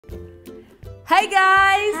Hi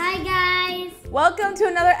guys! Hi guys! Welcome to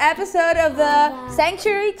another episode of the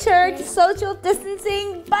Sanctuary Church Social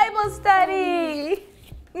Distancing Bible Study.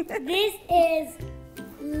 This is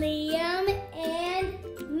Liam and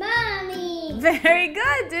Mommy. Very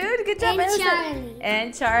good, dude. Good job. And Charlie.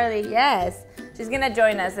 And Charlie, yes. She's going to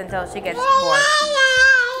join us until she gets bored.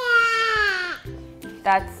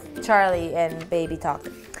 That's Charlie and baby talk.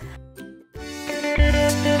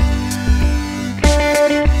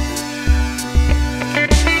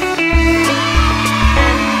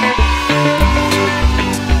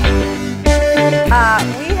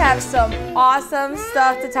 We have some awesome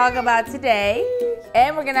stuff to talk about today,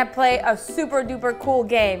 and we're gonna play a super duper cool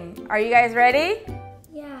game. Are you guys ready?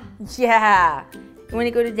 Yeah. Yeah. You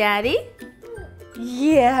wanna go to Daddy?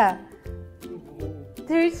 Yeah.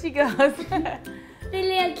 There she goes. The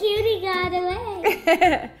little cutie got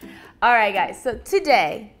away. All right, guys. So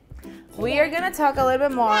today we are gonna talk a little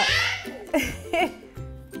bit more.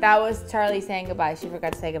 That was Charlie saying goodbye. She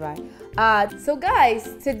forgot to say goodbye. So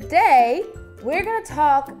guys, today we're gonna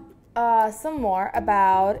talk some more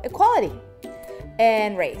about equality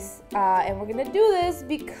and race. And we're gonna do this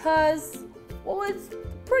because, well, it's a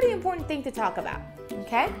pretty important thing to talk about.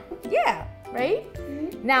 Okay? Yeah, right?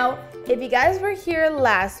 Mm-hmm. Now, if you guys were here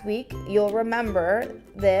last week, you'll remember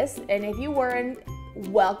this. And if you weren't,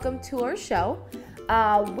 welcome to our show.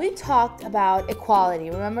 We talked about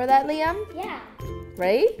equality. Remember that, Liam? Yeah.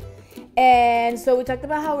 Right? And so we talked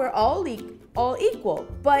about how we're all equal.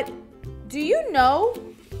 But do you know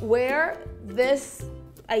where this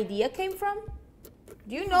idea came from?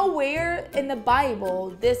 Do you know where in the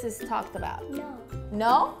Bible this is talked about? No.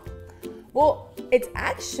 No? Well, it's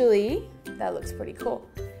actually, that looks pretty cool.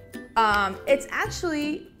 It's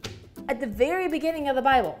actually at the very beginning of the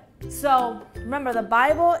Bible. So remember, the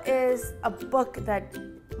Bible is a book that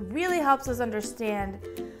really helps us understand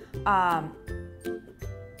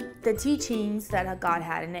the teachings that God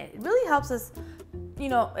had, and it really helps us, you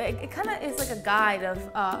know, it kind of is like a guide of,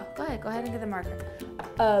 go ahead and get the marker,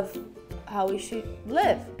 of how we should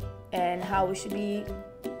live and how we should be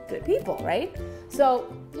good people, right?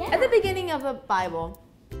 So at the beginning of the Bible,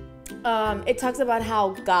 it talks about how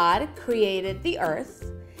God created the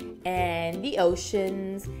earth and the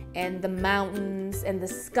oceans and the mountains and the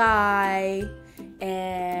sky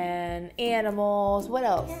and animals. What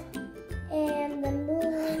else? And the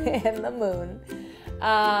moon. And the moon.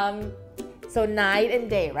 So night and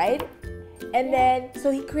day, right? And then,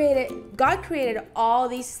 so God created all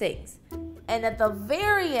these things. And at the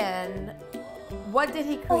very end, what did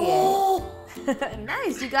he create?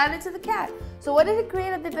 Nice, you got into the cat. So what did he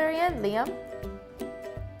create at the very end, Liam?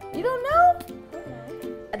 You don't know?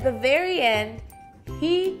 At the very end,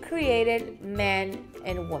 he created man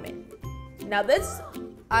and woman. Now this,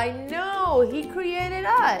 I know, he created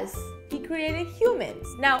us. He created humans.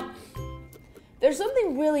 Now, there's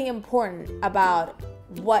something really important about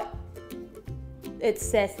what it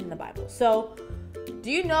says in the Bible. So,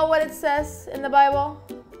 do you know what it says in the Bible?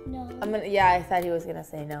 No. I thought he was gonna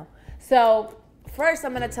say no. So, first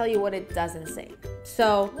I'm gonna tell you what it doesn't say.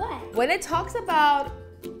 So, what? When it talks about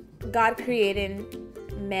God creating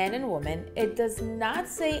man and woman, it does not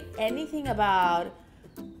say anything about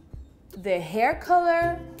the hair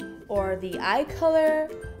color or the eye color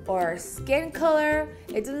or skin color.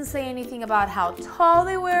 It doesn't say anything about how tall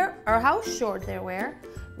they were or how short they were,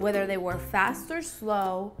 whether they were fast or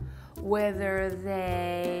slow, whether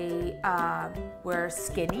they were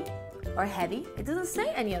skinny or heavy. It doesn't say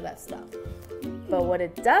any of that stuff. But what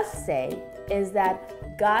it does say is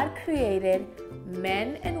that God created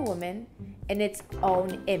men and women in its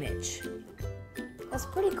own image. That's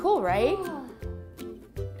pretty cool, right? Oh.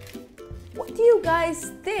 What do you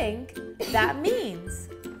guys think that means?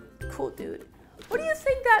 Cool, dude. What do you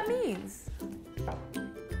think that means?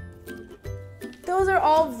 Those are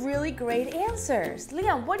all really great answers.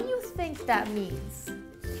 Liam, what do you think that means?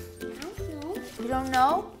 I don't know. You don't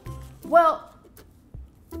know? Well,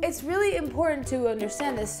 it's really important to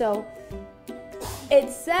understand this. So, it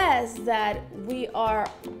says that we are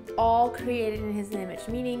all created in His image,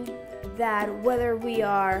 meaning that whether we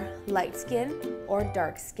are light skin or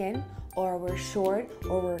dark skin, or we're short,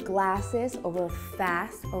 or we're glasses, or we're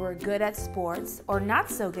fast, or we're good at sports, or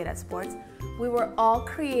not so good at sports, we were all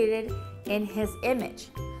created in His image.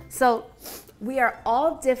 So we are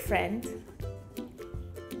all different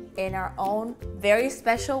in our own very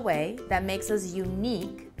special way that makes us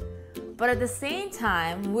unique, but at the same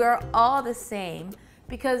time, we're all the same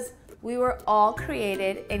because we were all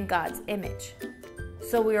created in God's image.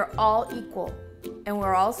 So we are all equal, and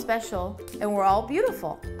we're all special, and we're all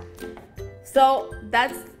beautiful. So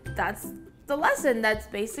that's the lesson. That's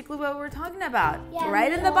basically what we're talking about. Yeah,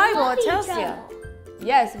 right we in the all Bible, love it tells each you. other.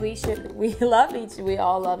 Yes, we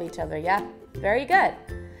all love each other. Yeah, very good.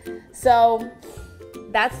 So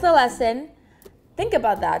that's the lesson. Think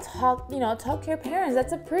about that. Talk to your parents.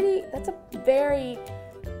 That's a very,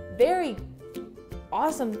 very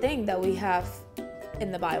awesome thing that we have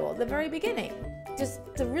in the Bible at the very beginning. Just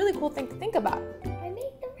a really cool thing to think about. I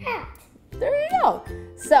made the rat. There you go.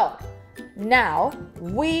 So now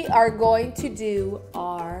we are going to do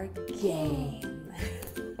our game.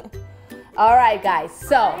 All right, guys.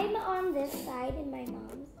 So I'm on this side and my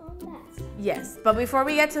mom's on that side. yes, but before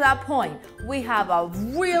we get to that point, we have a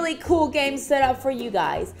really cool game set up for you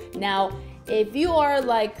guys. Now, if you are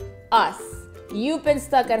like us, you've been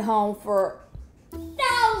stuck at home for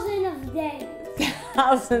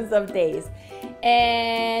thousands of days,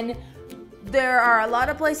 and there are a lot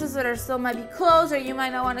of places that are still might be closed or you might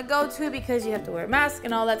not want to go to because you have to wear a mask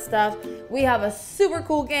and all that stuff. We have a super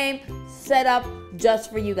cool game set up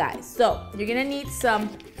just for you guys. So you're gonna need some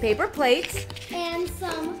paper plates And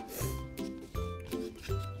some.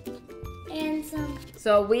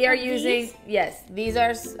 So we are Of using, these? yes, these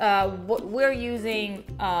are, we're using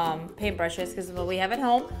paintbrushes because of what we have at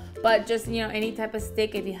home. But just, any type of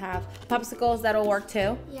stick, if you have popsicles, that'll work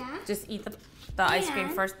too. Yeah. Just eat the ice cream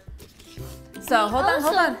And first. So we hold on.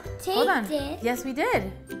 also Hold on. taped it. Yes, we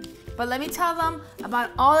did. But let me tell them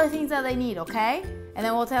about all the things that they need, okay? And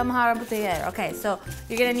then we'll tell them how to put together. Okay, so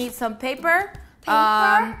you're gonna need some paper.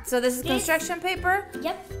 So this is construction paper.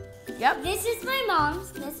 Yep. Yep. This is my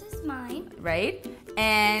mom's. This is mine. Right?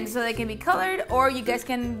 And so they can be colored, or you guys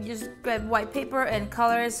can just grab white paper and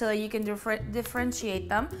color it so that you can differentiate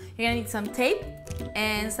them. You're gonna need some tape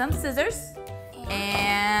and some scissors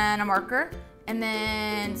and a marker, and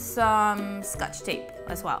then some Scotch tape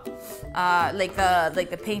as well, like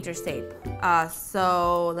the painter's tape.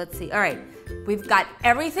 So let's see. All right, we've got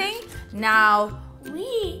everything. Now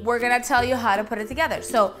we're gonna tell you how to put it together.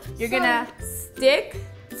 So you're gonna stick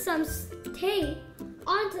some tape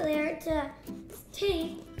onto there to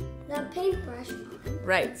tape the paintbrush on.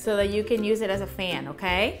 right so that you can use it as a fan,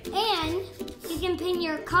 okay? And you can paint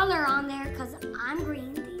your color on there because I'm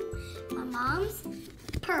green team. My mom's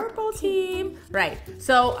purple. Team. Right.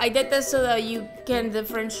 So I did this so that you can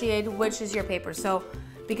differentiate which is your paper. So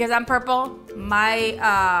because I'm purple, my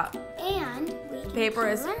And we can paper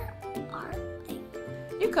is- color our thing.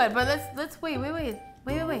 you could, but let's wait.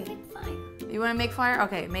 It's fine. You want to make fire?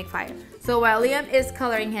 Okay, make fire. So while Liam is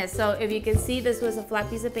coloring his, so if you can see, this was a flat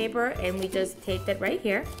piece of paper and we just taped it right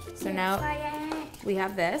here. So now we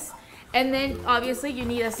have this. And then obviously you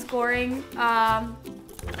need a scoring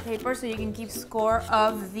paper so you can keep score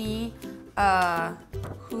of the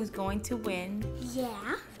who's going to win.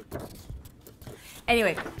 Yeah.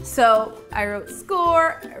 Anyway, so I wrote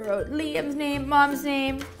score, I wrote Liam's name, mom's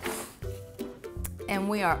name, and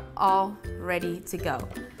we are all ready to go.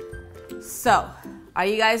 So, are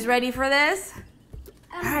you guys ready for this?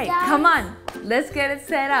 All right, come on. Let's get it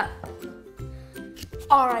set up.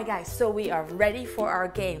 All right, guys, so we are ready for our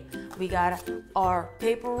game. We got our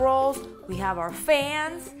paper rolls. We have our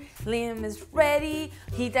fans. Liam is ready.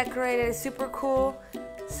 He decorated it super cool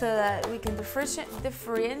so that we can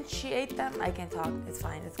differentiate them. I can talk. It's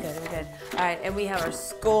fine. It's good. We're good. All right, and we have our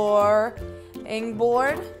scoring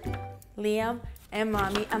board. Liam and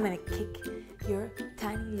Mommy, I'm going to kick your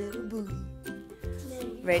tiny little booty.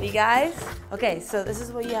 Ready, guys? Okay, so this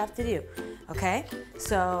is what you have to do, okay?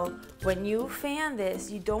 So when you fan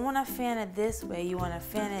this, you don't want to fan it this way. You want to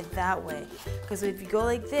fan it that way. Because if you go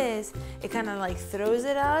like this, it kind of like throws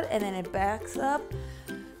it out and then it backs up.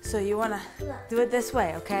 So you want to do it this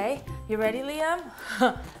way, okay? You ready, Liam?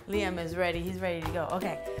 Liam is ready. He's ready to go.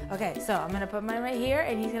 Okay, so I'm going to put mine right here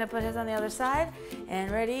and he's going to put his on the other side.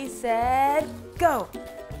 And ready, set, go.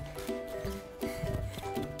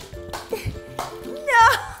 No!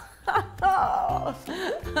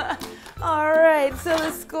 All right, so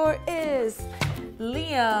the score is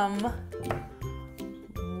Liam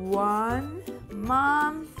 1,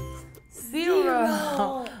 Mom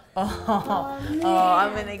 0. Oh,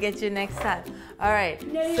 I'm gonna get you next time. All right.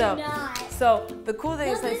 No, you're not. So the cool thing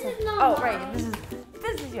No, is, this is not oh, right, mine.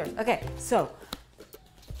 this is yours. Okay, so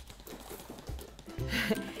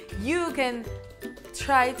you can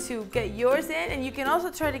try to get yours in, and you can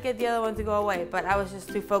also try to get the other one to go away, but I was just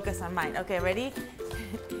too focused on mine. Okay, ready?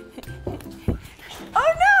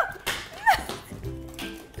 Oh no!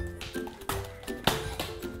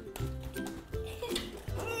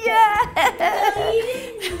 Yeah! I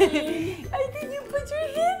think you put your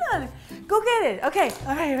hand on it. Go get it. Okay,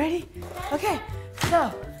 all right, ready? Okay,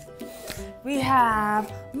 so we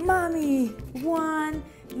have Mommy 1,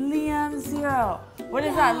 Liam 0. What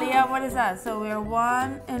is that, Liam? What is that? So we're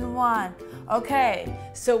 1 and 1. Okay,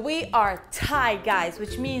 so we are tied, guys,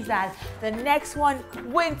 which means that the next one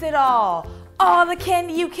wins it all. All the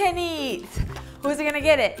candy you can eat. Who's gonna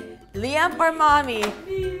get it? Liam or mommy?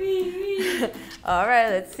 Me. All right,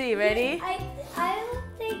 let's see. Ready? I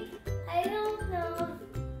don't know.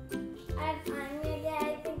 I'm gonna get,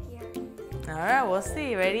 I think you're gonna get. All right, we'll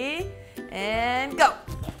see. Ready? And go.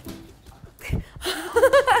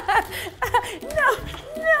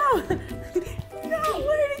 No,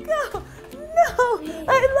 where'd it go? No, I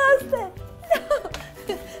lost it.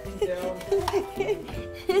 No.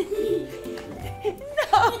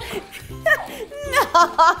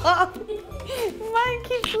 Mine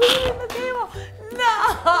keeps leaving the table.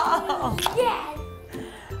 No. Yes.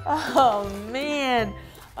 Oh, man.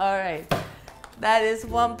 All right. That is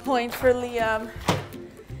 1 point for Liam.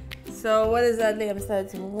 So what is that, Liam? So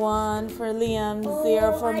it's 1 for Liam,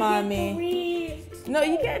 0 for mommy. No,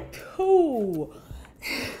 you get 2.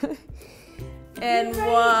 And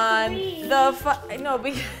 1. No,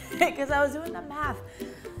 because I was doing the math.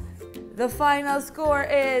 The final score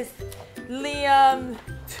is Liam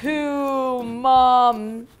 2,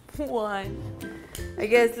 Mom 1. I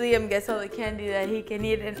guess Liam gets all the candy that he can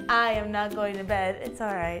eat, and I am not going to bed. It's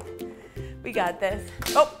all right. We got this.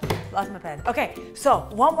 Oh, lost my pen. Okay, so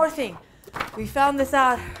one more thing. We found this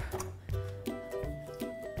out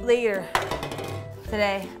later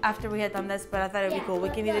today after we had done this, but I thought it would be cool. We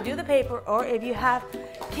can either do the paper, or if you have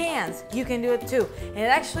cans, you can do it too. And it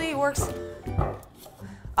actually works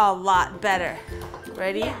a lot better.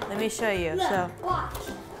 Ready? Let me show you. So Watch.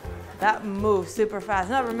 that moves super fast.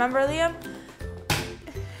 Now remember, Liam?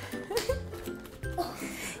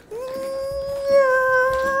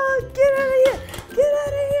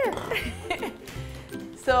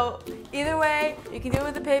 So either way, you can do it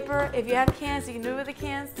with the paper. If you have cans, you can do it with the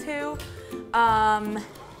cans too. And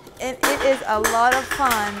it is a lot of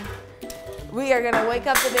fun. We are gonna wake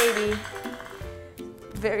up the baby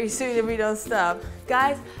very soon if we don't stop.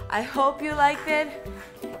 Guys, I hope you liked it.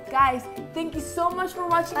 Guys, thank you so much for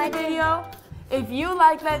watching the video. If you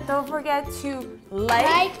liked it, don't forget to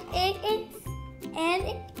like it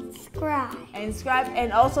and subscribe.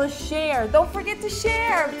 And also share. Don't forget to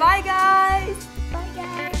share. Bye, guys. Bye, guys.